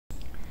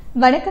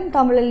வணக்கம்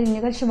தமிழொலி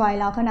நிகழ்ச்சி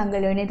வாயிலாக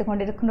நாங்கள் இணைந்து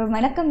கொண்டிருக்கின்றோம்.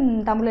 வணக்கம்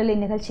தமிழொலி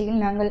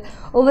நிகழ்ச்சியில் நாங்கள்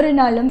ஒவ்வொரு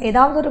நாளும்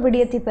ஏதாவது ஒரு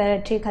விடயத்தை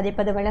பற்றி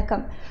கதைப்பது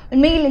வழக்கம்.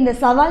 உண்மையில் இந்த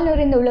சவால்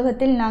நிறைந்த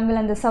உலகத்தில் நாங்கள்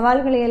அந்த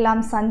சவால்களை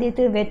எல்லாம்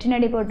சந்தித்து வெற்றி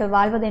நடை போட்டு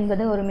வாழ்வது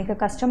என்பது ஒரு மிக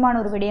கஷ்டமான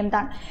ஒரு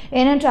விடயம்தான்.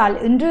 ஏனென்றால்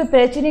இன்று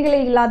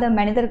பிரச்சனைகளை இல்லாத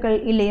மனிதர்கள்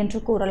இல்லை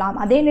என்று கூறலாம்.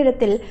 அதே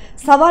நேரத்தில்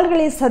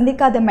சவால்களை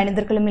சந்திக்காத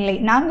மனிதர்களும் இல்லை.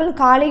 நாங்கள்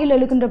காலையில்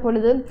எழுகின்ற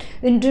பொழுது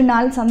இன்று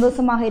நாள்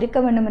சந்தோஷமாக இருக்க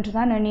வேண்டும் என்று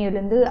தான் எண்ணி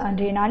எழுந்து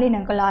அன்றைய நாளை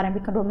நாங்கள்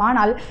ஆரம்பிக்கின்றோம்.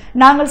 ஆனால்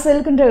நாங்கள்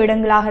செல்கின்ற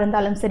இடங்களாக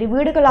இருந்தாலும் சரி,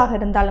 வீடுகளாக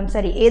இருந்தாலும்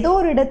சரி, ஏதோ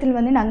ஒரு இடத்தில்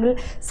நாங்கள்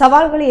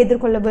சவால்களை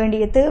எதிர்கொள்ள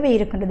வேண்டிய தேவை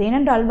இருக்கின்றது.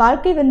 ஏனென்றால்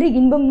வாழ்க்கை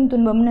இன்பமும்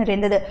துன்பமும்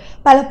நிறைந்தது.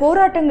 பல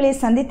போராட்டங்களை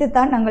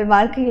சந்தித்துத்தான் நாங்கள்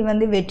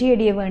வாழ்க்கையில்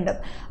வெற்றியடைய வேண்டும்.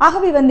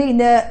 ஆகவே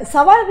இந்த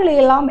சவால்களை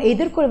எல்லாம்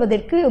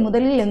எதிர்கொள்வதற்கு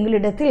முதலில்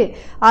எங்களிடத்தில்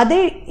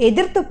அதை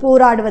எதிர்த்து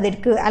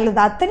போராடுவதற்கு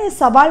அல்லது அத்தனை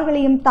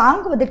சவால்களையும்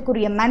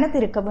தாங்குவதற்குரிய மனது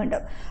இருக்க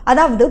வேண்டும்.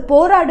 அதாவது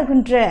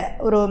போராடுகின்ற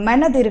ஒரு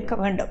மனது இருக்க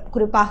வேண்டும்.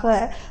 குறிப்பாக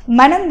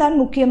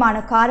மனம்தான்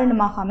முக்கியமான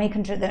காரணமாக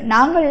அமைகின்றது.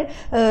 நாங்கள்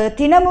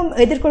தினமும்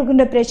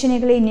எதிர்கொள்கின்ற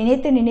பிரச்சனைகளை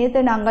நினைத்து நினைத்து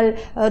நாங்கள்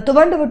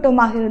துவண்டு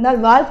விட்டோமாக இருந்தால்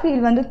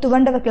வாழ்க்கையில்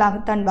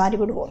துவண்டவர்களாகத்தான்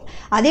மாறிவிடுவோம்.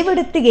 அதை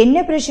விடுத்து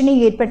என்ன பிரச்சனை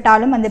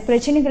ஏற்பட்டாலும் அந்த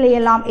பிரச்சனைகளை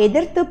எல்லாம்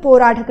எதிர்த்து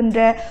போராடுகின்ற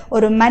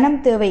ஒரு மனம்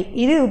தேவை.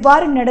 இது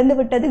இவ்வாறு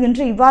நடந்துவிட்டது,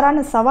 இன்று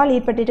இவ்வாறான சவால்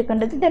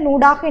ஏற்பட்டிருக்கின்றது, இதன்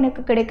ஊடாக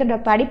எனக்கு கிடைக்கின்ற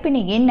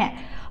படிப்பினை என்ன,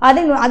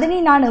 அதனை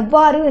நான்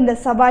எவ்வாறு இந்த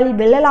சவாலை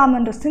வெல்லலாம்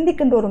என்று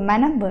சிந்திக்கின்ற ஒரு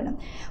மனம் வேணும்.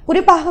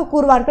 குறிப்பாக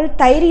கூறுவார்கள்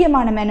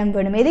தைரியமான மனம்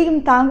வேணும், எதையும்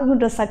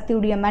தாங்குகின்ற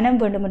சக்தியுடைய மனம்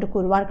வேண்டும் என்று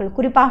கூறுவார்கள்.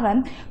 குறிப்பாக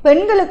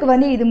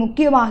பெண்களுக்கு இது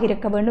முக்கியமாக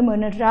இருக்க வேண்டும்.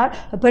 என்றால்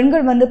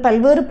பெண்கள்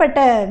பல்வேறுபட்ட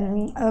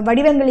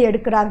வடிவங்களை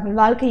எடுக்கிறார்கள்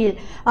வாழ்க்கையில்.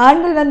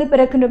 ஆண்கள்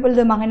பிறக்கின்ற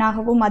பொழுது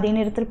மகனாகவும் அதே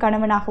நேரத்தில்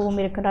கணவனாகவும்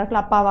இருக்கின்றார்கள்,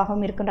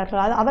 அப்பாவாகவும்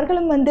இருக்கின்றார்கள்.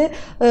 அவர்களும்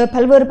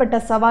பல்வேறுபட்ட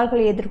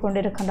சவால்களை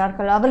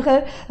எதிர்கொண்டிருக்கின்றார்கள். அவர்கள்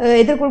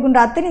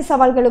எதிர்கொள்கின்ற அத்தனை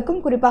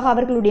சவால்களுக்கும் குறிப்பாக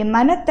அவர்களுடைய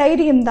மன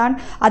தைரியம் தான்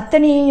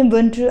அத்தனையையும்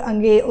வென்று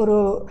அங்கே ஒரு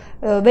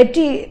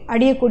வெற்றி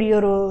அடையக்கூடிய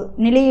ஒரு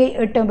நிலையை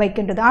எட்ட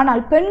வைக்கின்றது.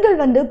 ஆனால் பெண்கள்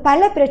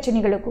பல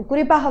பிரச்சனைகளுக்கு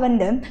குறிப்பாக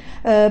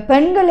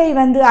பெண்களை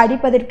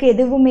அடிப்பதற்கு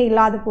எதுவுமே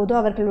இல்லாத போது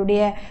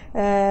அவர்களுடைய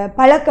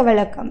பழக்க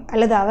வழக்கம்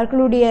அல்லது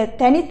அவர்களுடைய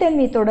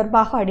தனித்தன்மை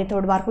தொடர்பாக அடித்து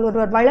விடுவார்கள்.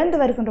 ஒருவர் வளர்ந்து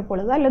வருகின்ற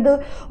பொழுது அல்லது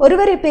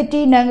ஒருவரை பற்றி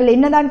நாங்கள்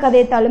என்னதான்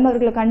கதைத்தாலும்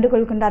அவர்கள்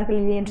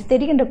கண்டுகொள்கின்றார்கள் என்று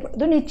தெரிகின்ற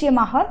பொழுது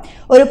நிச்சயமாக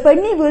ஒரு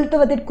பெண்ணை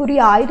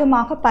வீழ்த்துவதற்குரிய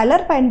ஆயுதமாக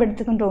பலர்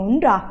பயன்படுத்துகின்ற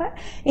ஒன்றாக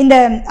இந்த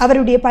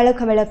அவருடைய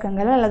பழக்க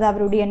வழக்கங்கள் அல்லது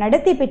அவருடைய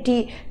நடத்தை பற்றி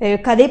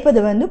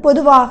கதைப்பது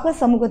பொதுவாக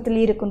சமூகத்தில்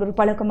இருக்கின்ற ஒரு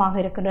பழக்கமாக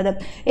இருக்கின்றது.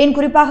 ஏன்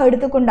குறிப்பாக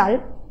எடுத்துக்கொண்டால்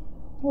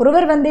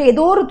ஒருவர்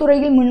ஏதோ ஒரு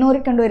துறையில் முன்னோறி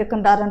கொண்டு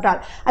இருக்கின்றார் என்றால்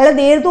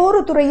அல்லது ஏதோ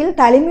ஒரு துறையில்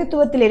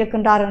தலைமைத்துவத்தில்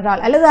இருக்கின்றார்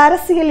என்றால் அல்லது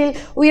அரசியலில்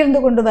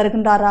உயர்ந்து கொண்டு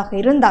வருகின்றாராக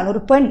இருந்தால்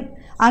ஒரு பெண்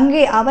அங்கே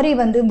அவரை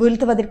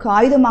வீழ்த்துவதற்கு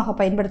ஆயுதமாக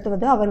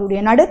பயன்படுத்துவது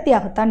அவருடைய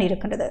நடத்தியாகத்தான்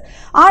இருக்கின்றது.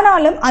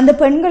 ஆனாலும் அந்த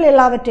பெண்கள்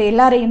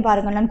எல்லாரையும்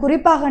பாருங்கள்.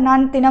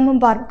 நான் தினமும்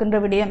பார்க்கின்ற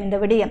விடயம் இந்த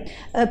விடயம்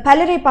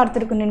பலரை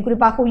பார்த்திருக்கின்றேன்.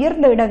 குறிப்பாக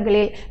உயர்ந்த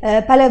இடங்களில்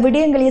பல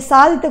விடயங்களை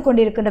சாதித்துக்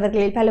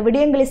கொண்டிருக்கின்றவர்களில் பல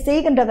விடயங்களை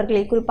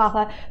செய்கின்றவர்களில்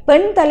குறிப்பாக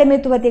பெண்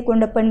தலைமைத்துவத்தை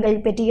கொண்ட பெண்களை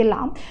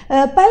பற்றியெல்லாம்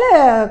பல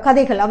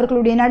கதைகள்,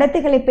 அவர்களுடைய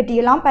நடத்தைகளை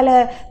பற்றியெல்லாம் பல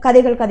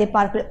கதைகள்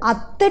கதைப்பார்கள்.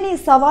 அத்தனை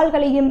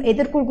சவால்களையும்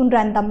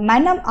எதிர்கொள்கின்ற அந்த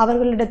மனம்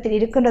அவர்களிடத்தில்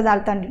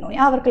இருக்கின்றதால் தான்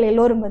அவர்கள்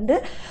எல்லோரும்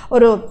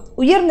ஒரு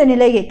உயர்ந்த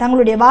நிலையை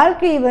தங்களுடைய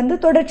வாழ்க்கையை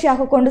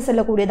தொடர்ச்சியாக கொண்டு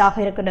செல்லக்கூடியதாக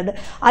இருக்கின்றது.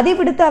 அதை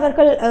விடுத்து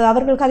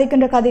அவர்கள்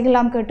கதைக்கின்ற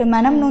கதைகளாம் கேட்டு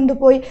மனம் நொந்து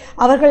போய்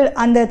அவர்கள்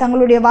அந்த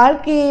தங்களுடைய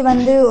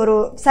வாழ்க்கையை ஒரு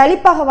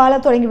சலிப்பாக வாழ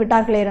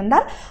தொடங்கிவிட்டார்கள்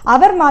இருந்தால்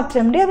அவர்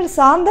மாற்றமின்றி அவர்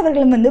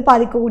சார்ந்தவர்களும்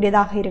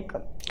பாதிக்கக்கூடியதாக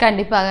இருக்கும்.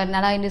 கண்டிப்பாக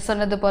நான் இன்று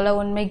சொன்னது போல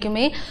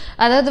உண்மைக்குமே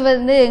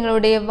அதாவது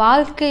எங்களுடைய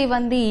வாழ்க்கை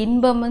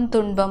இன்பமும்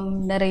துன்பம்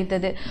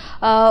நிறைந்தது.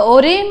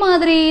 ஒரே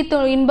மாதிரி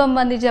இன்பம்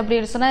வந்துச்சு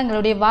அப்படின்னு சொன்னால்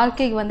எங்களுடைய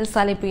வாழ்க்கைக்கு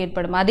சலிப்பு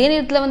ஏற்படும். அதே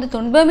நேரத்தில்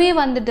துன்பமே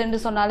வந்துட்டுன்னு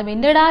சொன்னாலும்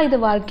என்னடா இது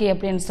வாழ்க்கை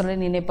அப்படின்னு சொல்லி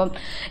நினைப்போம்.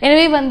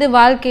 எனவே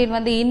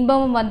வாழ்க்கையில்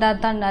இன்பமும்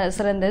வந்தால் தான்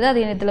சிறந்தது,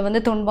 அதே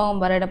நேரத்தில்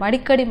துன்பமும் வரணும்.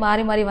 அடிக்கடி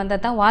மாறி மாறி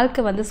வந்தால் தான்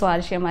வாழ்க்கை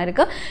சுவாரஸ்யமாக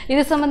இருக்கும்.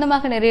 இது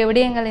சம்பந்தமாக நிறைய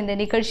விடயங்கள் இந்த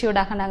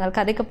நிகழ்ச்சியோடாக நாங்கள்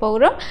கதைக்க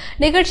போகிறோம்.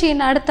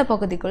 நிகழ்ச்சியின் அடுத்த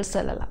பகுதிக்குள்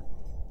செல்லலாம்.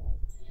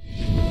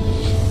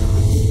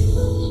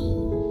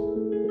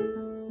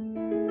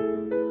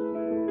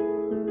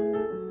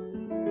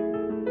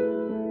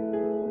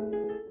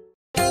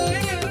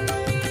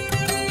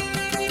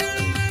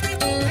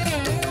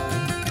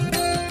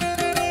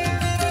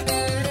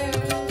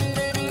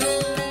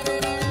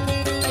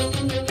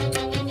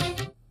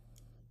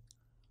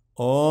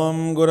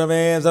 ஓம்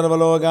குரவே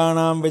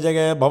சர்வலோகானாம்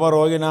விஜயே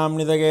பவரோகிணாம்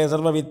நிதகே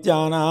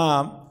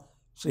சர்வவித்யானாம்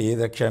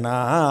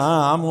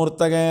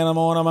ஸ்ரீதக்ஷணாமூர்த்தகே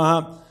நமோ நம.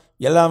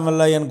 எல்லாம்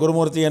வல்ல என்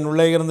குருமூர்த்தி என்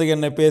உள்ளே இருந்து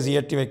என்னை பேசி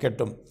ஏற்றி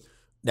வைக்கட்டும்.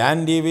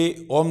 டான் டிவி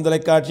ஓம்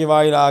தொலைக்காட்சி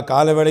வாயிலாக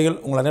காலவேளையில்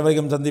உங்கள்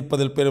அனைவரையும்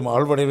சந்திப்பதில் பெரும்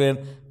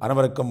ஆழ்வடைவேன்.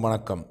 அனைவருக்கும்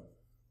வணக்கம்.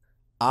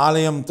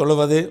 ஆலயம்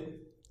தொழுவது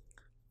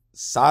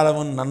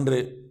சாலமுன்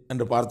நன்று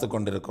என்று பார்த்து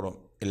கொண்டிருக்கிறோம்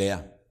இல்லையா?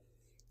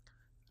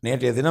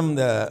 நேற்றைய தினம்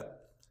இந்த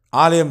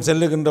ஆலயம்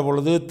செல்லுகின்ற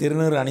பொழுது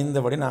திருநீர்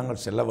அணிந்தபடி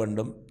நாங்கள் செல்ல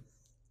வேண்டும்.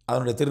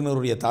 அதனுடைய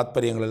திருநீருடைய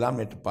தாத்பரியங்கள் எல்லாம்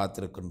நேற்று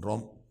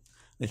பார்த்திருக்கின்றோம்.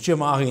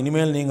 நிச்சயமாக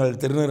இனிமேல் நீங்கள்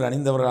திருநீர்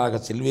அணிந்தவர்களாக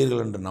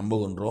செல்வீர்கள் என்று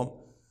நம்புகின்றோம்.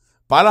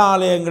 பல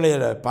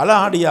ஆலயங்களில் பல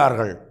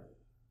அடியார்கள்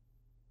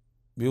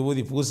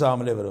விபூதி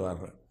பூசாமலே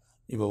வருவார்கள்.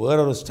 இப்போ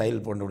வேறொரு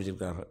ஸ்டைல் கொண்டு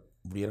பிடிச்சிருக்காங்க.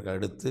 இப்படி இருக்க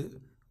எடுத்து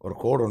ஒரு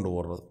கோடு கொண்டு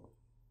போடுறது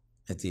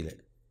நெத்தியில்.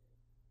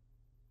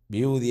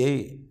 விபூதியை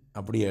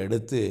அப்படியே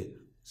எடுத்து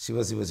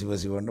சிவ சிவ சிவ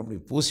சிவன்னு அப்படி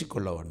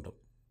பூசிக்கொள்ள வேண்டும்.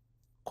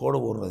 கோடு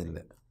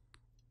போடுறதில்லை.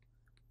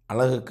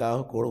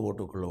 அழகுக்காக கோடு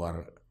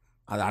போட்டுக்கொள்வார்கள்.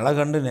 அது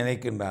அழகென்று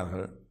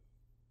நினைக்கின்றார்கள்.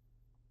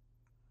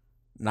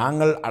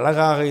 நாங்கள்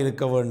அழகாக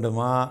இருக்க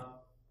வேண்டுமா,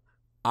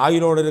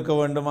 ஆயுளோடு இருக்க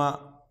வேண்டுமா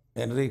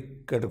என்று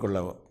கேட்டுக்கொள்ள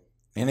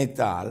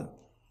நினைத்தால்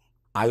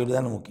ஆயுள்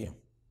தான் முக்கியம்.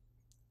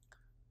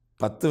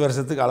 10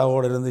 வருஷத்துக்கு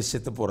அளவோடு இருந்து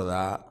செத்து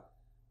போகிறதா,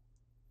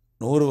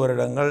 100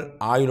 வருடங்கள்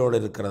ஆயுளோடு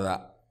இருக்கிறதா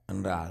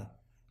என்றால்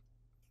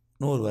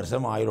 100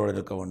 வருஷம் ஆயுளோடு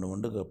இருக்க வேண்டும்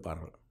என்று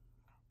கேட்பார்கள்.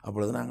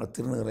 அப்பொழுது நாங்கள்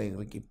திருநீரை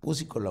இறக்கி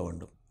பூசிக்கொள்ள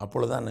வேண்டும்.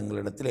 அப்பொழுதுதான்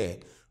எங்களிடத்திலே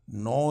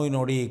நோய்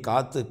நொடி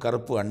காத்து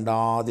கருப்பு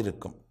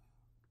அண்டாதிருக்கும்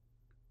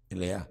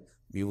இல்லையா?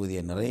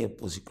 விபூதியை நிறைய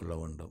பூசிக்கொள்ள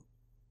வேண்டும்.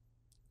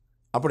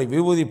 அப்படி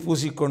விபூதி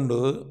பூசிக்கொண்டு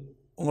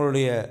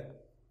உங்களுடைய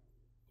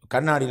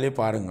கண்ணாடியிலே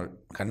பாருங்கள்.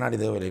 கண்ணாடி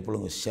தேவையில்லை. இப்போ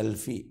உங்கள்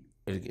செல்ஃபி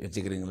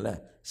வச்சுக்கிறீங்கள,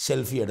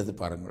 செல்ஃபி எடுத்து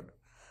பாருங்கள்.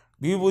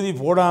 விபூதி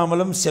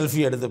போடாமலும்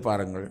செல்ஃபி எடுத்து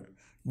பாருங்கள்.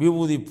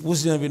 விபூதி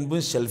பூசின பின்பு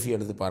செல்ஃபி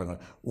எடுத்து பாருங்கள்.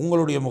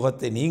 உங்களுடைய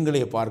முகத்தை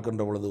நீங்களே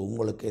பார்க்கின்ற பொழுது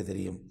உங்களுக்கே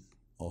தெரியும்.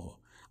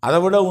 அதை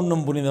விட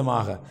இன்னும்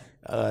புனிதமாக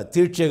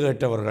தீட்சை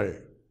கேட்டவர்கள்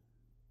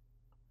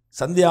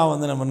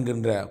சந்தியாவந்தனம்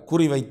என்கின்ற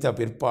குறி வைத்த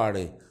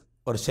பிற்பாடு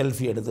ஒரு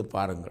செல்ஃபி எடுத்து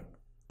பாருங்கள்,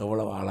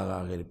 எவ்வளவு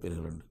அழகாக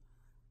இருப்பீர்கள் என்று.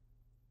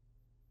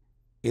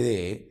 இது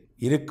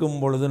இருக்கும்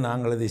பொழுது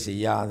நாங்கள் இதை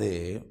செய்யாது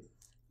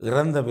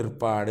இறந்த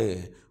பிற்பாடு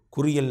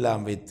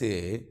குறியெல்லாம் வைத்து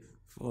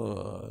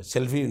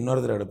செல்ஃபி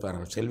இன்னொருத்தர்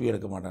எடுப்பார்கள். செல்ஃபி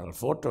எடுக்க மாட்டார்கள்,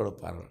 ஃபோட்டோ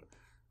எடுப்பார்கள்.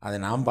 அதை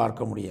நாம்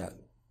பார்க்க முடியாது.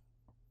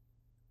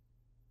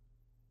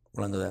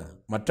 விளங்குதா?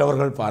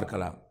 மற்றவர்கள்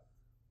பார்க்கலாம்.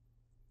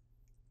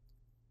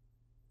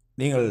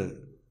 நீங்கள்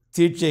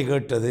தீட்சை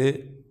கேட்டது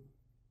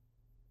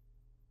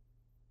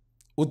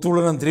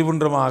உத்துளனம்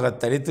திரிபுன்றமாக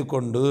தரித்து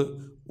கொண்டு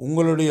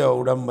உங்களுடைய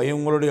உடம்பை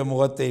உங்களுடைய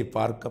முகத்தை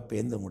பார்க்க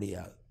பேந்த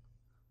முடியாது.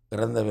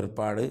 இறந்த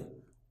பிற்பாடு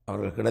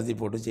அவர்கள் கிடத்தி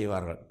போட்டு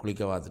செய்வார்கள்,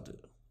 குளிக்க பார்த்துட்டு.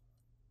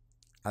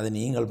 அதை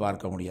நீங்கள்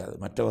பார்க்க முடியாது,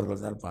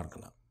 மற்றவர்கள் தான்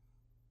பார்க்கலாம்.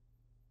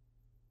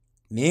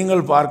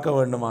 நீங்கள் பார்க்க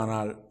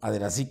வேண்டுமானால், அதை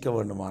ரசிக்க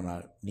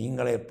வேண்டுமானால்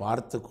நீங்களே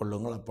பார்த்து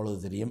கொள்ளுங்கள். அப்பொழுது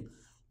தெரியும்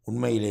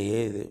உண்மையிலேயே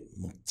இது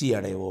முக்தி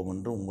அடைவோம்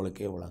என்று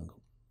உங்களுக்கே விளங்கும்.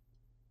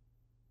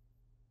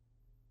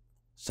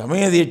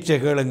 சமய தீட்சை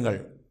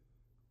கேளுங்கள்.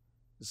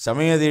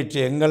 சமய தீட்சை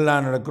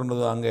எங்கெல்லாம்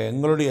நடக்கின்றதோ அங்கே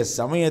எங்களுடைய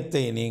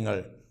சமயத்தை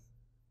நீங்கள்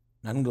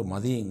நன்கு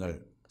மதியுங்கள்.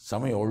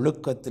 சமய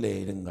ஒழுக்கத்திலே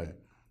இருங்கள்.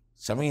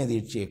 சமய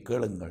தீட்சையை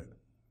கேளுங்கள்.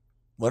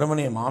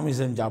 வெறுமனே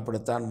மாமிசம்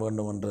சாப்பிடத்தான்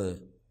வேண்டும் என்று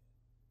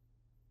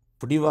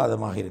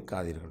பிடிவாதமாக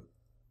இருக்காதீர்கள்.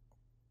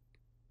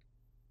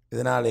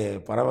 இதனாலே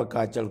பறவை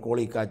காய்ச்சல்,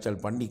 கோழி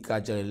காய்ச்சல், பன்றி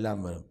காய்ச்சல்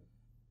எல்லாம் வரும்.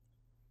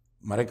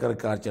 மரக்கறி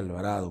காய்ச்சல்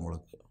வராது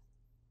உங்களுக்கு.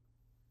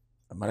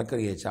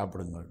 மரக்கறியை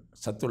சாப்பிடுங்கள்.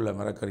 சத்துள்ள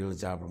மரக்கறிகளை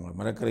சாப்பிடுங்கள்.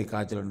 மரக்கறி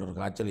காய்ச்சல் என்ற ஒரு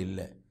காய்ச்சல்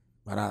இல்லை,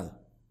 வராது.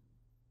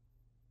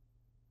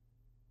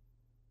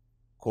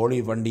 கோழி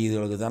பண்டி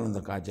இதுகளுக்கு தான்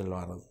அந்த காய்ச்சல்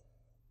வர்றது.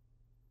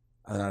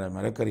 அதனால்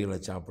மரக்கறிகளை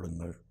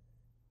சாப்பிடுங்கள்.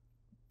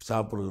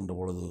 சாப்பிடுகின்ற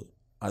பொழுது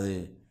அது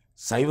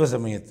சைவ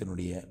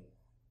சமயத்தினுடைய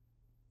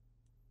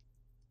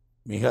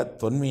மிக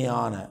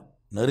தொன்மையான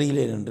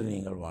நெறியிலே நின்று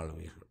நீங்கள்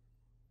வாழ்வீர்கள்.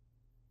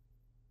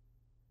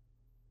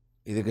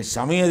 இதுக்கு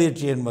சமய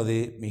தீட்சை என்பது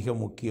மிக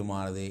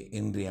முக்கியமானது,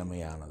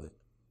 இன்றியமையானது.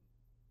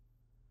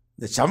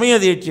 இந்த சமய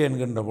தீட்சை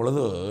என்கின்ற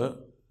பொழுது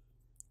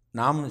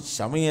நாம்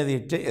சமய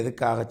தீட்சை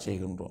எதுக்காக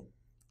செய்கின்றோம்?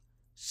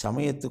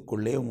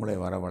 சமயத்துக்குள்ளே உங்களை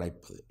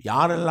வரவழைப்பது.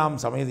 யாரெல்லாம்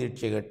சமய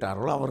தீட்சை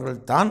கேட்டார்களோ அவர்கள்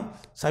தான்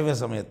சைவ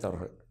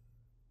சமயத்தவர்கள்.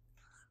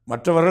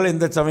 மற்றவர்கள்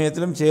எந்த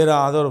சமயத்திலும்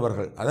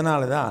சேராதவர்கள்.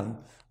 அதனால தான்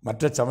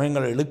மற்ற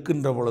சமயங்கள்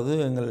இழுக்கின்ற பொழுது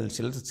எங்கள்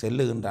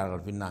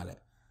செல்லுகின்றார்கள் பின்னால்.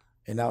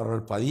 ஏன்னா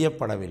அவர்கள்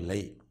பதியப்படவில்லை.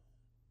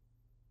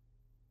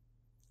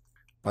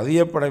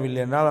 பதியப்படவில்லை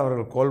என்றால்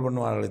அவர்கள் கோல்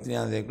பண்ணுவார்கள்,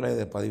 எத்தனையாம் தேதிக்குள்ளே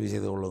இதை பதிவு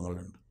செய்து கொள்ளுங்கள்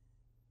என்று.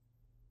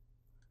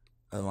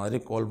 அது மாதிரி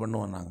கோல்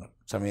பண்ணுவோம் நாங்கள்.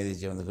 சமய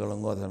தீட்சை வந்து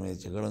கேளுங்கோ, சமய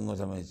தீட்சை கேளுங்கோ,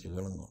 சமய தீட்சை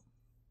கேளுங்கோ.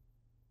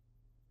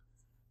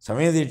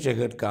 சமய தீட்சை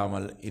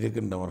கேட்காமல்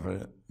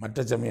இருக்கின்றவர்கள்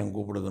மற்ற சமயம்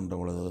கூப்பிடுகின்ற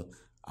பொழுது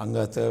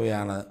அங்கே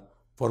தேவையான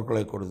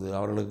பொருட்களை கொடுத்து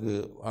அவர்களுக்கு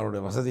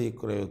அவருடைய வசதி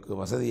குறைவுக்கு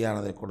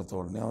வசதியானதை கொடுத்த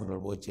உடனே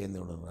அவர்கள் போய் சேர்ந்து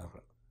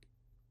விடுகிறார்கள்.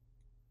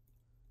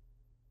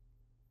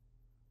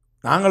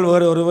 நாங்கள்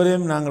வேறு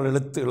ஒருவரையும் நாங்கள்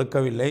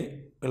இழுக்கவில்லை,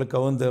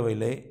 இழுக்கவும்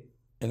தேவையில்லை.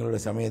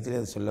 எங்களுடைய சமயத்திலே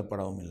அது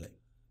சொல்லப்படவும் இல்லை.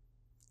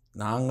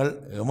 நாங்கள்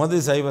எமது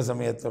சைவ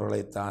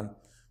சமயத்தவர்களைத்தான்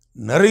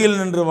நெறியில்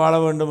நின்று வாழ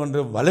வேண்டும்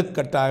என்று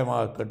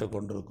வலுக்கட்டாயமாக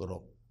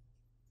கேட்டுக்கொண்டிருக்கிறோம்.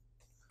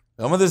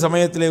 எமது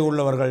சமயத்திலே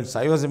உள்ளவர்கள்,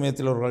 சைவ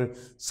சமயத்தில் உள்ளவர்கள்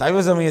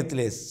சைவ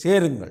சமயத்திலே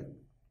சேருங்கள்.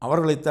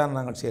 அவர்களைத்தான்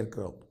நாங்கள்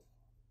சேர்க்கிறோம்.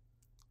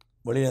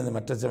 வெளியிலிருந்து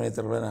மற்ற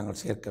சமயத்தவர்களை நாங்கள்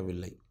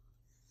சேர்க்கவில்லை.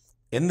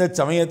 எந்த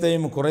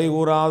சமயத்தையும் குறை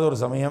கூறாத ஒரு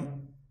சமயம்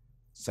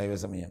சைவ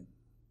சமயம்.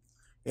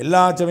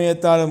 எல்லா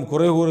சமயத்தாலும்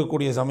குறை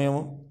கூறக்கூடிய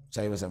சமயமும்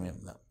சைவ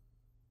சமயம்தான்.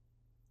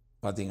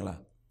 பார்த்தீங்களா?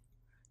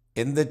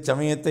 எந்த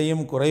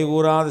சமயத்தையும் குறை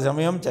கூறாத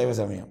சமயம் சைவ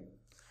சமயம்.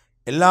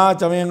 எல்லா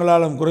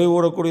சமயங்களாலும் குறை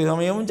கூறக்கூடிய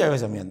சமயமும் சைவ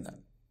சமயம்தான்.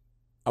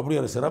 அப்படி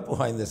ஒரு சிறப்பு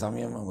வாய்ந்த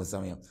சமயம் அவங்க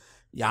சமயம்.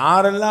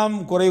 யாரெல்லாம்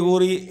குறை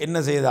கூறி என்ன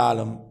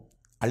செய்தாலும்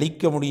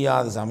அழிக்க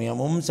முடியாத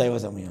சமயமும் சைவ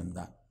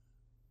சமயம்தான்.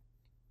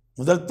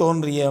 முதல்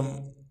தோன்றிய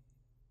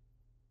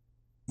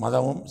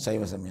மதமும்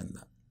சைவ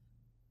சமயம்தான்.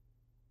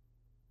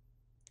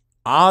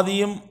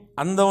 ஆதியும்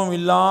அந்தமும்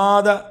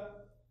இல்லாத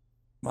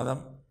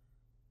மதம்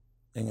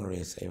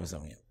எங்களுடைய சைவ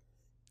சமயம்.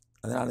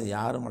 அதனால்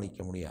யாரும்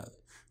அழிக்க முடியாது.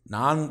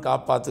 நான்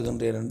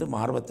காப்பாற்றுகின்றேன் என்று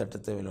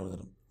மார்பத்தட்டத்தை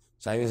விலோதரும்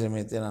சைவ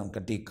சமயத்தை நான்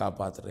கட்டி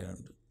காப்பாற்றுகிறேன்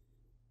என்று.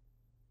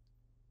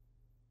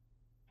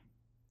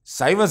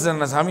 சைவ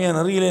சமய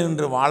நெறியிலே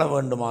நின்று வாழ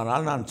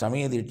வேண்டுமானால் நான்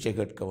சமய தீட்சை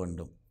கேட்க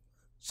வேண்டும்.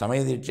 சமய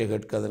தீட்சை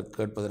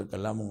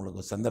கேட்பதற்கெல்லாம்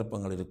உங்களுக்கு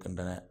சந்தர்ப்பங்கள்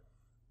இருக்கின்றன.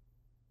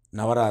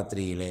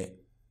 நவராத்திரியிலே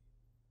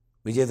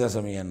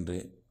விஜயதசமி அன்று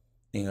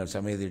நீங்கள்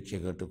சமய தீட்சை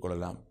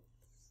கேட்டுக்கொள்ளலாம்.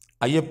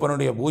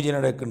 ஐயப்பனுடைய பூஜை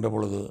நடக்கின்ற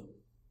பொழுது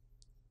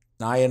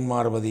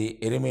நாயன்மார்பதி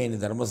எருமேனி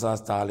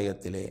தர்மசாஸ்திர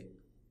ஆலயத்திலே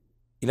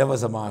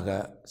இலவசமாக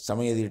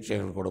சமய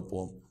தீட்சைகள்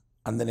கொடுப்போம்.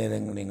 அந்த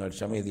நேரங்கள் நீங்கள்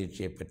சமய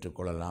தீட்சையை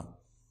பெற்றுக்கொள்ளலாம்.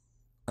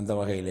 அந்த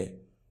வகையிலே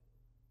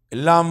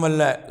எல்லாம்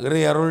வல்ல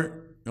இறையருள்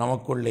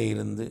நமக்குள்ளே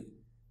இருந்து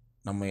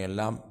நம்மை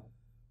எல்லாம்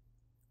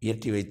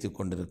இயற்றி வைத்து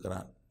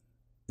கொண்டிருக்கிறான்.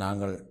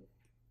 நாங்கள்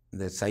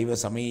இந்த சைவ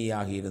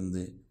சமயியாக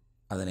இருந்து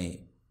அதனை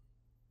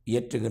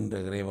இயற்றுகின்ற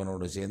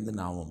இறைவனோடு சேர்ந்து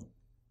நாமும்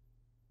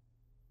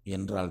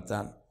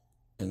என்றால்தான்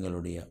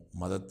எங்களுடைய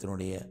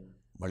மதத்தினுடைய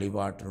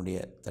வழிபாட்டினுடைய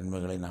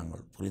தன்மைகளை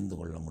நாங்கள் புரிந்து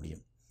கொள்ள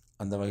முடியும்.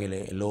 அந்த வகையில்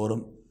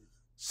எல்லோரும்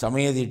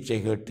சமய தீட்சை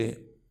கேட்டு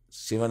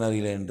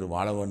சிவனறியில் என்று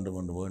வாழ வேண்டும்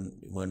என்று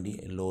வேண்டி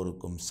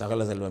எல்லோருக்கும்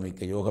சகல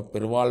செல்வமிக்க யோக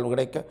பெருவாழ்வு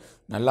கிடைக்க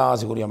நல்ல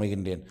ஆசை கூறி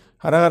அமைகின்றேன்.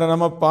 ஹரஹர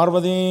நம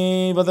பார்வதி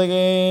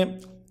பதகே,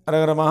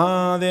 ஹரஹர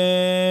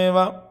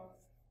மகாதேவா.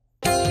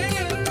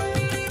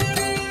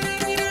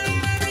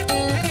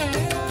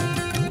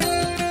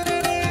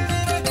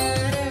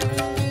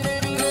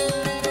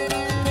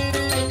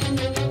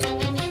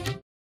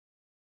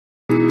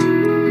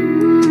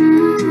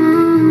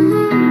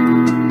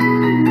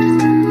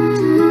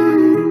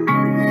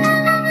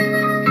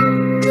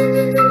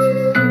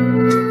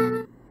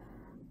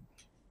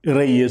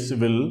 இறை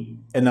இயேசுவில்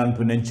என்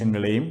அன்பு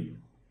நெஞ்சங்களே,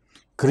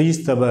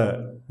 கிறிஸ்தவ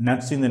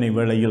நற்சிந்தனை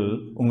வேளையில்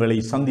உங்களை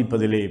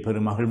சந்திப்பதிலே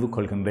பெரும் மகிழ்வு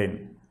கொள்கின்றேன்.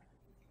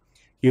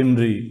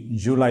 இன்று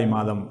ஜூலை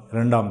மாதம்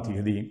 2ஆம்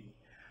தேதி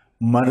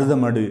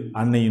மருதமடு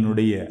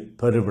அன்னையினுடைய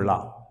பெருவிழா.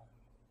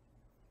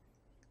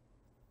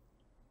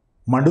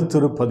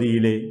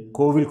 மடுத்திருப்பதியிலே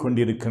கோவில்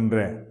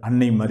கொண்டிருக்கின்ற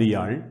அன்னை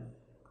மரியாள்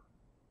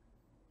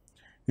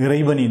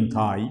இறைவனின்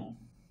தாய்,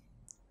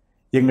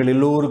 எங்கள்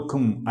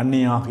எல்லோருக்கும்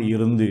அன்னையாக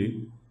இருந்து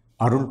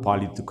அருள்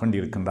பாலித்து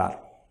கொண்டிருக்கின்றார்.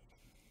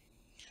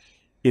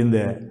 இந்த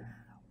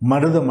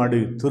மருதமடு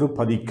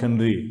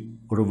திருப்பதிக்கென்று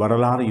ஒரு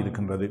வரலாறு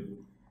இருக்கின்றது.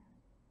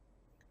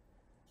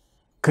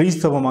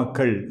 கிறிஸ்தவ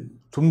மக்கள்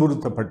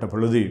துன்புறுத்தப்பட்ட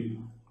பொழுது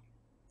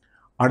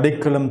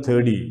அடைக்கலம்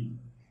தேடி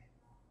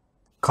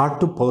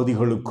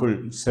காட்டுப்பகுதிகளுக்குள்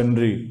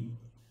சென்று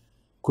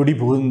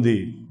குடிபுகுந்து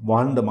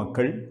வாழ்ந்த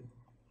மக்கள்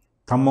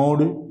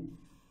தம்மோடு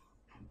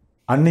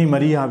அன்னை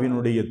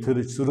மரியாவினுடைய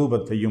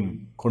திருச்சுரூபத்தையும்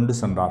கொண்டு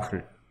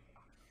சென்றார்கள்.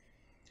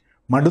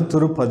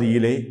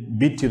 மடுத்திருப்பதியிலே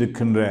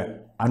வீற்றிருக்கின்ற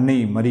அன்னை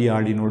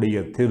மரியாளினுடைய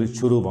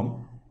திருச்சுரூபம்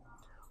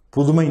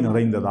புதுமை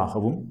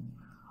நிறைந்ததாகவும்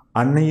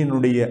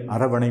அன்னையினுடைய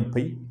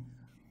அரவணைப்பை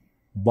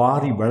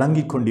வாரி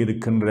வழங்கி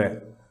கொண்டிருக்கின்ற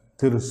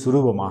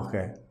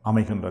திருச்சுரூபமாக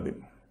அமைகின்றது.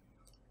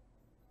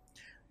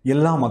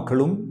 எல்லா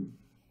மக்களும்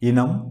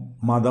இனம்,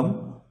 மதம்,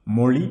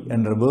 மொழி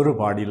என்ற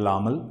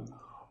வேறுபாடில்லாமல்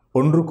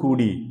ஒன்று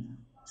கூடி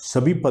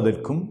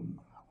செபிப்பதற்கும்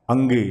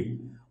அங்கு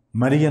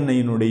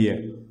மரியன்னையினுடைய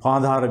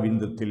பாதார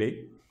விந்தத்திலே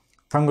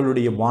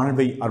தங்களுடைய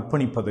வாழ்வை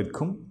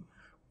அர்ப்பணிப்பதற்கும்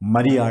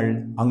மரியாள்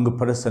அங்கு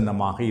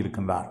பிரசன்னமாக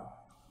இருக்கின்றார்.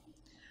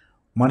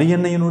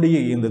 மரியன்னையினுடைய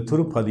இந்த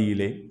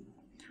திருப்பதியிலே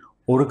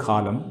ஒரு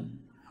காலம்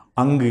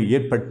அங்கு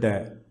ஏற்பட்ட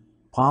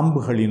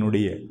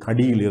பாம்புகளினுடைய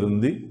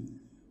கடியிலிருந்து,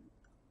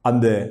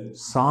 அந்த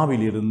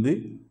சாவிலிருந்து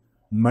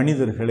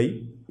மனிதர்களை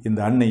இந்த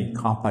அன்னை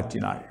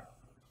காப்பாற்றினாள்.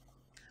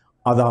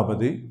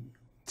 அதாவது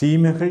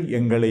தீமைகள்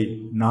எங்களை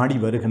நாடி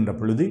வருகின்ற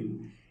பொழுது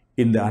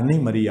இந்த அன்னை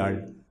மரியாள்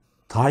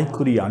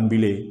தாய்க்குரிய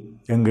அன்பிலே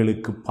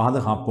எங்களுக்கு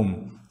பாதுகாப்பும்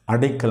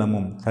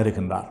அடைக்கலமும்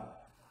தருகின்றார்.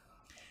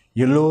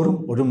 எல்லோரும்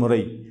ஒரு முறை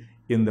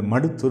இந்த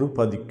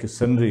மடுத்திருப்பதிக்கு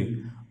சென்று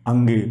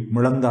அங்கு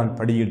முழந்தாள்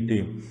படியிட்டு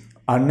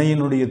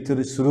அன்னையினுடைய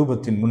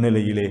திருச்சுரூபத்தின்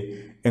முன்னிலையிலே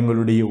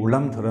எங்களுடைய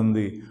உளம்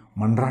திறந்து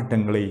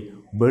மன்றாட்டங்களை,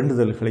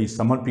 வேண்டுதல்களை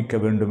சமர்ப்பிக்க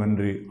வேண்டும்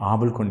என்று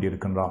ஆவல்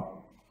கொண்டிருக்கின்றோம்.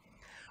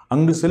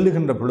 அங்கு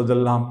செல்லுகின்ற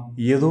பொழுதெல்லாம்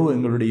ஏதோ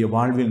எங்களுடைய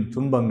வாழ்வின்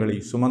துன்பங்களை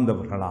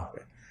சுமந்தவர்களாக,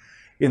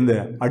 இந்த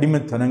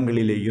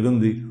அடிமைத்தனங்களிலே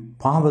இருந்து,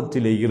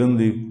 பாவத்திலே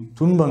இருந்து,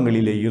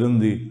 துன்பங்களிலே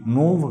இருந்து,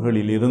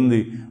 நோவுகளில் இருந்து,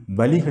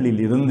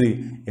 வலிகளில் இருந்து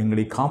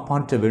எங்களை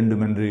காப்பாற்ற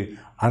வேண்டும் என்று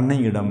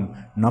அன்னையிடம்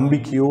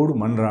நம்பிக்கையோடு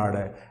மன்றாட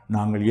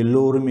நாங்கள்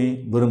எல்லோருமே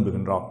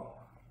விரும்புகின்றோம்.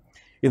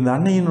 இந்த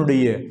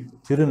அன்னையினுடைய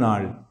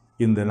திருநாள்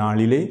இந்த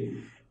நாளிலே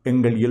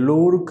எங்கள்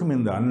எல்லோருக்கும்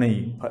இந்த அன்னை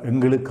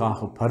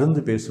எங்களுக்காக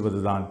பரிந்து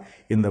பேசுவதுதான்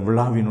இந்த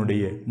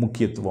விழாவினுடைய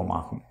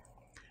முக்கியத்துவமாகும்.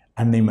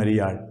 அன்னை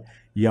மரியாள்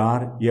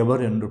யார்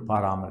எவர் என்று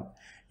பாராமல்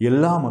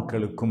எல்லா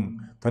மக்களுக்கும்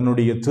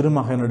தன்னுடைய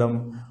திருமகனிடம்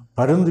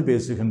பரிந்து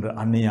பேசுகின்ற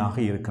அன்னையாக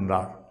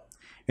இருக்கின்றார்.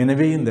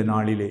 எனவே இந்த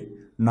நாளிலே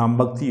நாம்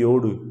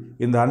பக்தியோடு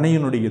இந்த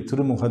அன்னையினுடைய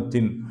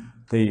திருமுகத்தின்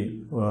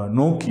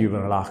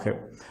நோக்கியவர்களாக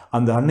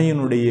அந்த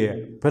அன்னையினுடைய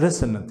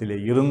பிரசன்னத்திலே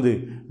இருந்து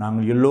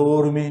நாங்கள்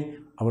எல்லோருமே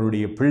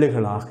அவருடைய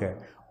பிள்ளைகளாக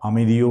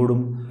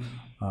அமைதியோடும்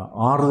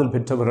ஆறுதல்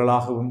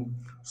பெற்றவர்களாகவும்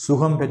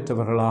சுகம்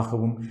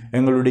பெற்றவர்களாகவும்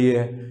எங்களுடைய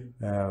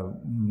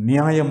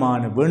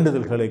நியாயமான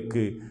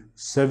வேண்டுதல்களுக்கு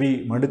செவி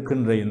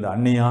மடுக்கின்ற இந்த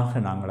அன்னையாக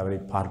நாங்கள் அவரை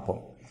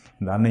பார்ப்போம்.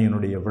 இந்த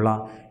அன்னையினுடைய விழா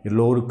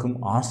எல்லோருக்கும்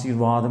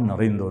ஆசீர்வாதம்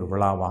நிறைந்த ஒரு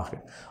விழாவாக,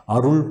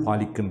 அருள்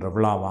பாலிக்கின்ற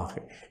விழாவாக,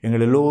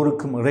 எங்கள்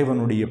எல்லோருக்கும்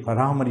இறைவனுடைய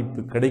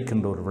பராமரிப்பு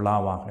கிடைக்கின்ற ஒரு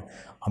விழாவாக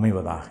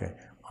அமைவதாக.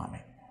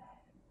 ஆமென்.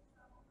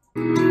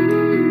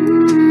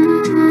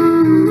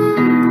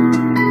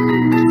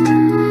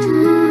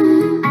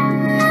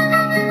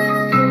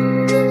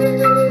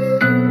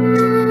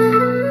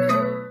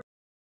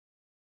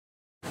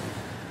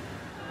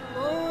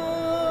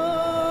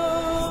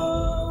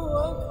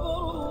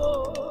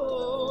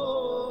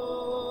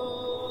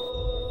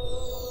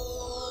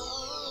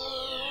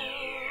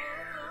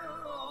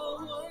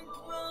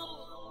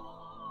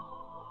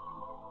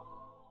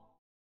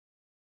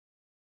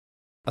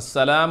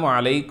 السلام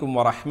عليكم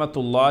ورحمة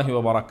الله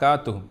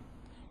وبركاته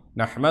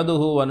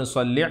نحمده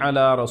ونصلي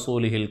على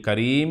رسوله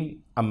الكريم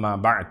أما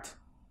بعد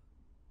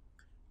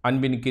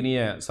அன்பின்கினிய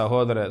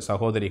சகோதர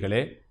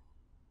சகோதரிகளே,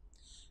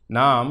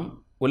 நாம்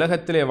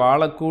உலகத்திலே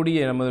வாழக்கூடிய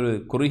நமது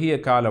குறுகிய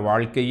கால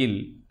வாழ்க்கையில்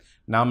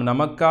நாம்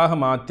நமக்காக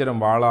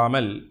மாத்திரம்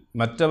வாழாமல்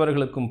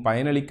மற்றவர்களுக்கும்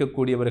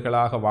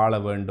பயனளிக்கக்கூடியவர்களாக வாழ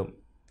வேண்டும்.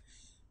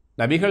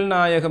 நபிகள்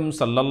நாயகம்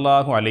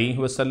ஸல்லல்லாஹு அலைஹி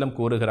வஸல்லம்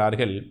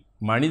கூறுகிறார்கள்,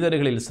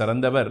 மனிதர்களில்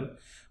சிறந்தவர்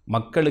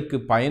மக்களுக்கு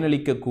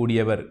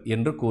பயனளிக்கக்கூடியவர்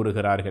என்று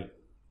கூறுகிறார்கள்.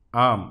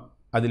 ஆம்,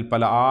 அதில்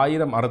பல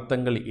ஆயிரம்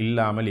அர்த்தங்கள்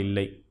இல்லாமல்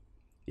இல்லை.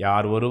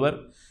 யார் ஒருவர்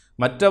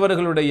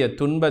மற்றவர்களுடைய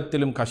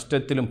துன்பத்திலும்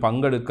கஷ்டத்திலும்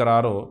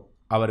பங்கெடுக்கிறாரோ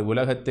அவர்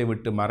உலகத்தை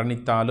விட்டு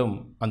மரணித்தாலும்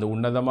அந்த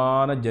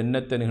உன்னதமான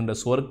ஜன்னத் என்கின்ற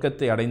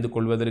சொர்க்கத்தை அடைந்து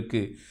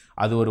கொள்வதற்கு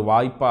அது ஒரு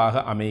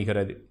வாய்ப்பாக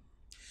அமைகிறது.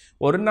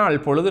 ஒரு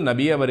நாள் பொழுது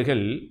நபி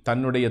அவர்கள்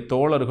தன்னுடைய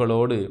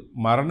தோழர்களோடு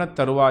மரணத்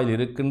தருவாயில்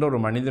இருக்கின்ற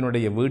ஒரு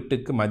மனிதனுடைய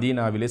வீட்டுக்கு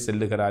மதீனாவிலே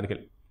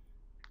செல்லுகிறார்கள்.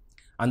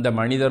 அந்த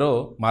மனிதரோ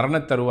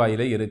மரணத்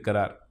தருவாயிலே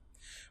இருக்கிறார்.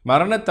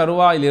 மரணத்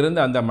தருவாயிலிருந்து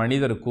அந்த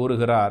மனிதர்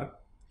கூறுகிறார்,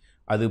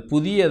 அது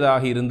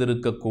புதியதாக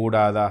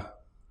இருந்திருக்கக்கூடாதா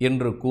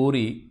என்று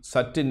கூறி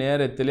சற்று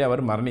நேரத்திலே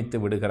அவர் மரணித்து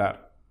விடுகிறார்.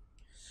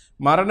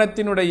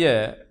 மரணத்தினுடைய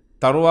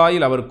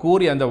தருவாயில் அவர்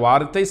கூறி அந்த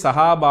வார்த்தை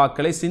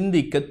சஹாபாக்களை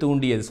சிந்திக்க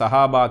தூண்டியது.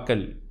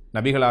 சஹாபாக்கள்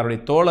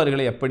நபிகளாருடைய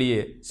தோழர்களை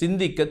அப்படியே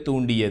சிந்திக்க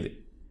தூண்டியது.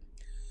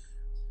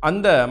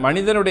 அந்த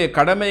மனிதனுடைய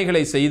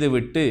கடமைகளை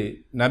செய்துவிட்டு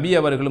நபி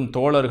அவர்களும்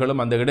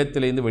தோழர்களும் அந்த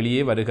இடத்திலிருந்து வெளியே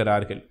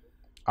வருகிறார்கள்.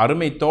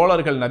 அருமை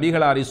தோழர்கள்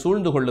நபிகளாரை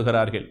சூழ்ந்து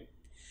கொள்ளுகிறார்கள்.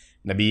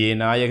 நபியே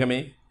நாயகமே,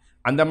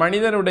 அந்த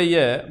மனிதனுடைய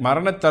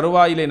மரணத்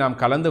தருவாயிலே நாம்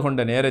கலந்து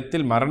கொண்ட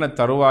நேரத்தில் மரணத்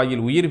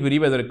தருவாயில் உயிர்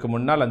பிரிவதற்கு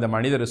முன்னால் அந்த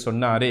மனிதர்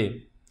சொன்னாரே,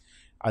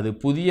 அது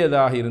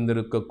புதியதாக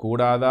இருந்திருக்க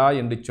கூடாதா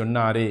என்று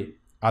சொன்னாரே,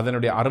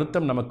 அதனுடைய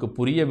அர்த்தம் நமக்கு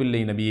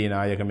புரியவில்லை நபியே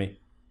நாயகமே.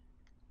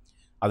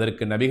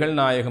 அதற்கு நபிகள்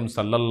நாயகம்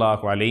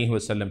ஸல்லல்லாஹு அலைஹி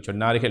வஸல்லம்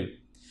சொன்னார்கள்,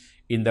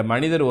 இந்த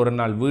மனிதர் ஒரு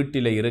நாள்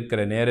வீட்டில்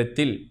இருக்கிற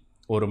நேரத்தில்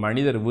ஒரு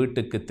மனிதர்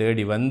வீட்டுக்கு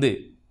தேடி வந்து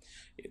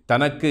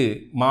தனக்கு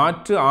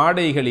மாற்று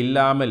ஆடைகள்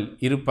இல்லாமல்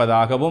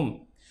இருப்பதாகவும்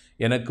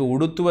எனக்கு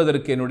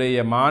உடுத்துவதற்கு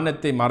என்னுடைய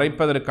மானத்தை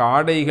மறைப்பதற்கு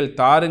ஆடைகள்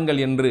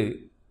தாருங்கள் என்று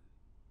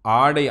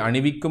ஆடை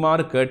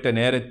அணிவிக்குமாறு கேட்ட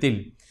நேரத்தில்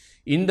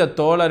இந்த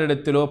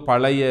தோழரிடத்திலோ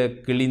பழைய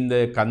கிழிந்த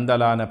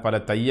கந்தலான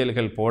பல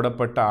தையல்கள்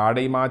போடப்பட்ட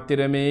ஆடை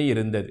மாத்திரமே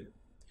இருந்தது.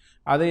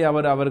 அதை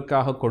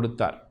அவருக்காக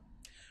கொடுத்தார்.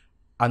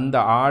 அந்த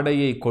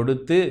ஆடையை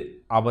கொடுத்து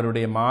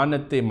அவருடைய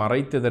மானத்தை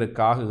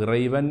மறைத்ததற்காக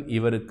இறைவன்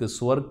இவருக்கு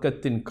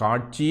சுவர்க்கத்தின்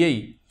காட்சியை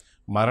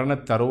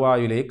மரணத்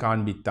தருவாயிலே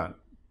காண்பித்தான்.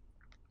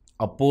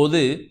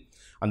 அப்போது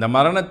அந்த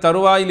மரணத்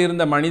தருவாயில்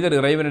இருந்த மனிதர்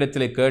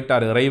இறைவனிடத்திலே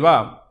கேட்டார், இறைவா,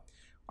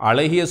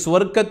 அழகிய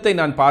சுவர்க்கத்தை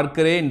நான்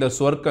பார்க்கிறேன், இந்த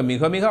சுவர்க்கம்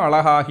மிக மிக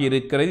அழகாகி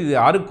இருக்கிறது, இது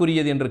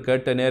யாருக்குரியது என்று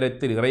கேட்ட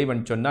நேரத்தில்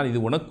இறைவன் சொன்னான்,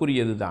 இது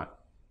உனக்குரியது தான்.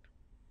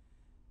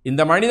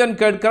 இந்த மனிதன்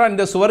கேட்கிறான்,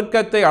 இந்த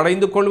சுவர்க்கத்தை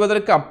அடைந்து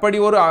கொள்வதற்கு அப்படி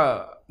ஒரு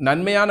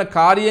நன்மையான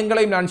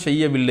காரியங்களை நான்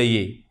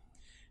செய்யவில்லையே.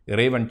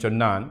 இறைவன்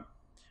சொன்னான்,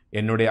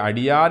 என்னுடைய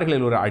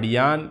அடியார்களில் ஒரு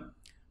அடியான்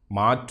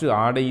மாற்று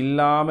ஆடை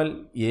இல்லாமல்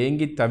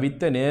ஏங்கி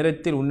தவித்த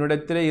நேரத்தில்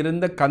உன்னிடத்திலே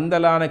இருந்த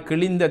கந்தலான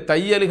கிழிந்த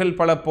தையல்கள்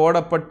பல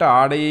போடப்பட்ட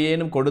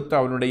ஆடையேனும் கொடுத்து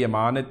அவனுடைய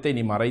மானத்தை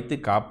நீ மறைத்து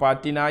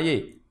காப்பாற்றினாயே,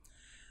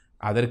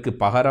 அதற்கு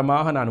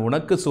பகரமாக நான்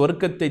உனக்கு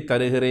சுவர்க்கத்தை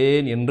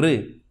தருகிறேன் என்று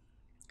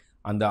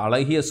அந்த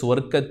அழகிய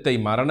சுவர்க்கத்தை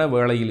மரண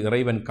வேளையில்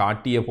இறைவன்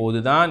காட்டிய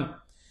போதுதான்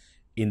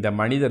இந்த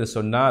மனிதர்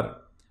சொன்னார்,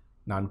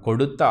 நான்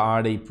கொடுத்த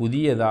ஆடை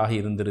புதியதாக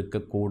இருந்திருக்க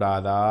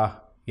கூடாதா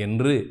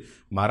என்று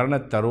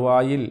மரணத்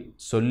தருவாயில்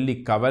சொல்லி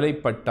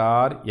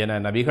கவலைப்பட்டார் என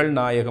நபிகள்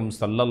நாயகம்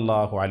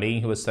ஸல்லல்லாஹு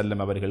அலைஹி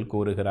வஸல்லம் அவர்கள்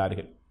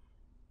கூறுகிறார்கள்.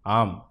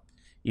 ஆம்,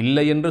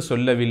 இல்லை என்று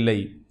சொல்லவில்லை,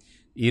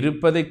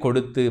 இருப்பதை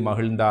கொடுத்து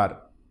மகிழ்ந்தார்.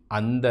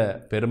 அந்த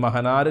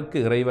பெருமகனாருக்கு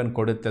இறைவன்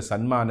கொடுத்த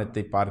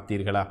சன்மானத்தை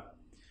பார்த்தீர்களா?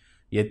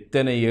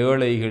 எத்தனை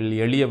ஏழைகள்,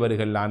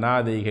 எளியவர்கள்,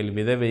 அனாதைகள்,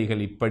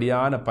 விதவைகள்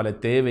இப்படியான பல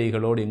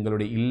தேவைகளோடு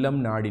எங்களுடைய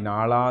இல்லம் நாடி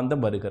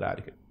நாளாந்தம்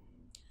வருகிறார்கள்.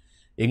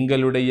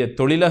 எங்களுடைய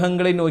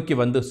தொழிலகங்களை நோக்கி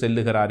வந்து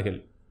செல்லுகிறார்கள்.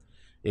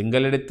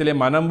 எங்களிடத்திலே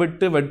மனம்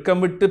விட்டு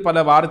வெட்கம் விட்டு பல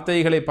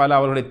வார்த்தைகளை பல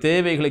அவர்களுடைய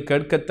தேவைகளை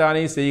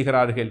கேட்கத்தானே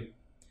செய்கிறார்கள்.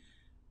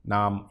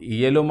 நாம்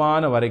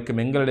இயலுமான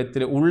வரைக்கும்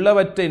எங்களிடத்தில்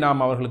உள்ளவற்றை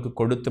நாம் அவர்களுக்கு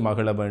கொடுத்து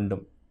மகிழ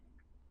வேண்டும்.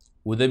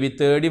 உதவி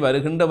தேடி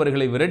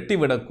வருகின்றவர்களை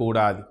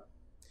விரட்டிவிடக்கூடாது.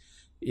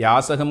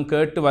 யாசகம்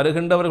கேட்டு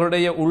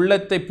வருகின்றவர்களுடைய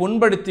உள்ளத்தை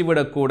புண்படுத்தி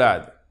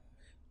விடக்கூடாது.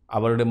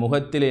 அவருடைய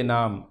முகத்திலே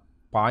நாம்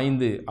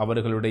பாய்ந்து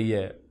அவர்களுடைய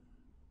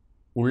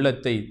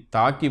உள்ளத்தை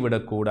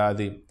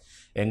தாக்கிவிடக்கூடாது.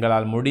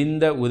 எங்களால்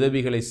முடிந்த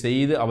உதவிகளை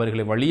செய்து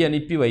அவர்களை வழி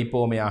அனுப்பி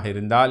வைப்போமையாக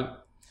இருந்தால்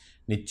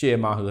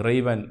நிச்சயமாக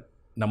இறைவன்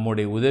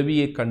நம்முடைய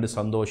உதவியைக் கண்டு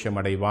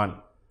சந்தோஷமடைவான்.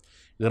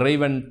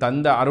 இறைவன்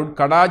தந்த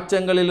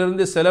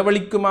அருட்கடாச்சங்களிலிருந்து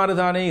செலவழிக்குமாறு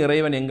தானே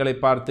இறைவன் எங்களை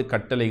பார்த்து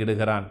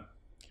கட்டளையிடுகிறான்.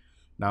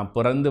 நாம்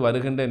பிறந்து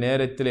வருகின்ற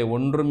நேரத்திலே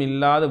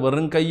ஒன்றுமில்லாத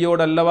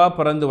வெறுங்கையோடு அல்லவா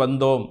பிறந்து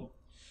வந்தோம்.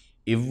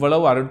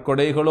 இவ்வளவு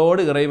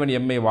அருட்கொடைகளோடு இறைவன்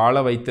எம்மை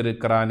வாழ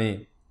வைத்திருக்கிறானே,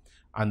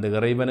 அந்த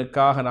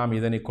இறைவனுக்காக நாம்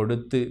இதனை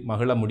கொடுத்து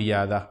மகிழ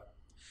முடியாதா?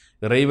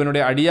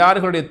 இறைவனுடைய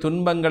அடியார்களுடைய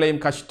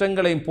துன்பங்களையும்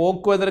கஷ்டங்களையும்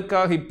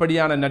போக்குவதற்காக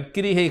இப்படியான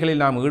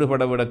நற்கிரிகைகளில் நாம்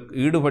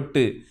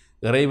ஈடுபட்டு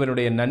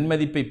இறைவனுடைய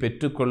நன்மதிப்பை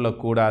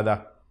பெற்றுக்கொள்ளக்கூடாதா?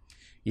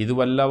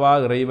 இதுவல்லவா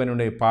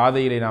இறைவனுடைய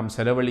பாதையிலே நாம்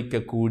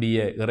செலவழிக்கக்கூடிய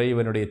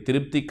இறைவனுடைய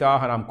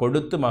திருப்திக்காக நாம்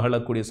கொடுத்து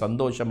மகிழக்கூடிய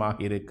சந்தோஷமாக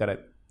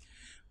இருக்கிறது.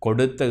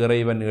 கொடுத்த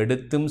இறைவன்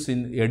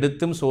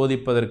எடுத்தும்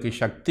சோதிப்பதற்கு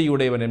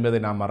சக்தியுடையவன்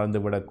என்பதை நாம்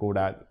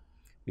மறந்துவிடக்கூடாது.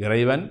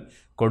 இறைவன்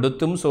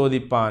கொடுத்தும்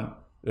சோதிப்பான்,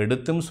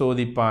 எடுத்தும்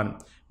சோதிப்பான்.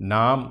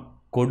 நாம்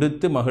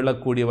கொடுத்து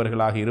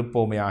மகிழக்கூடியவர்களாக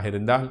இருப்போமையாக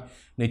இருந்தால்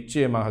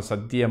நிச்சயமாக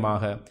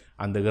சத்தியமாக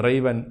அந்த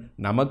இறைவன்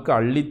நமக்கு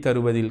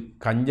அள்ளித்தருவதில்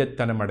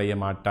கஞ்சத்தனம் அடைய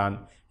மாட்டான்.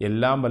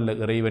 எல்லாம் வல்ல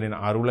இறைவனின்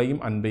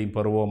அருளையும் அன்பையும்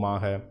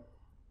பெறுவோமாக.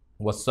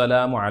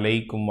 வஸ்ஸலாமு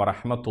அலைக்கும்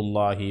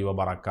வரஹ்மத்துல்லாஹி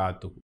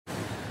வபரகாத்துஹு.